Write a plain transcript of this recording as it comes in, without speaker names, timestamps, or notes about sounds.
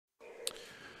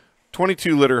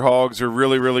22 litter hogs are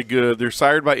really, really good. They're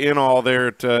sired by In-All there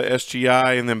at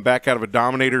SGI, and then back out of a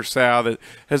Dominator sow that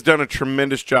has done a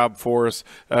tremendous job for us.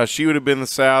 She would have been the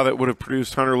sow that would have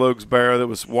produced Hunter Logue's bear that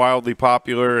was wildly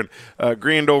popular and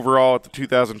grand overall at the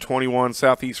 2021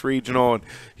 Southeast Regional, and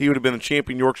he would have been the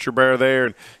champion Yorkshire bear there,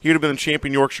 and he would have been the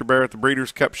champion Yorkshire bear at the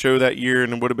Breeders' Cup show that year,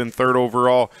 and would have been third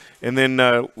overall. And then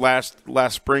last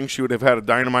spring, she would have had a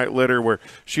Dynamite litter where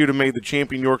she would have made the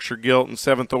champion Yorkshire gilt and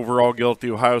 7th overall gilt at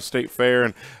the Ohio State Fair.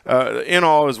 And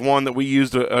In-All is one that we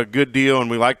used a good deal,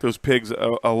 and we like those pigs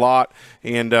a lot.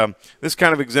 And this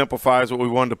kind of exemplifies what we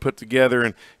wanted to put together,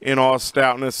 and In-All's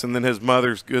stoutness, and then his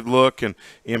mother's good look and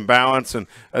imbalance. And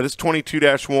this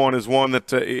 22-1 is one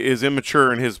that is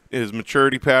immature in his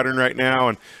maturity pattern right now,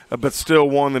 and but still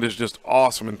one that is just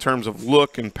awesome in terms of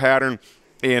look and pattern.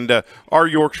 And our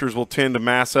Yorkshires will tend to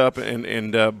mass up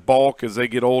and bulk as they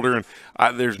get older,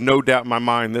 and there's no doubt in my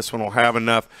mind this one will have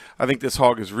enough. I think this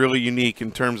hog is really unique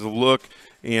in terms of look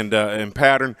and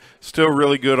pattern. Still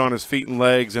really good on his feet and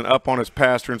legs and up on his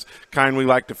pasterns. Kind we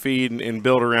like to feed and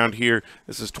build around here.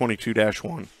 This is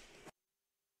 22-1.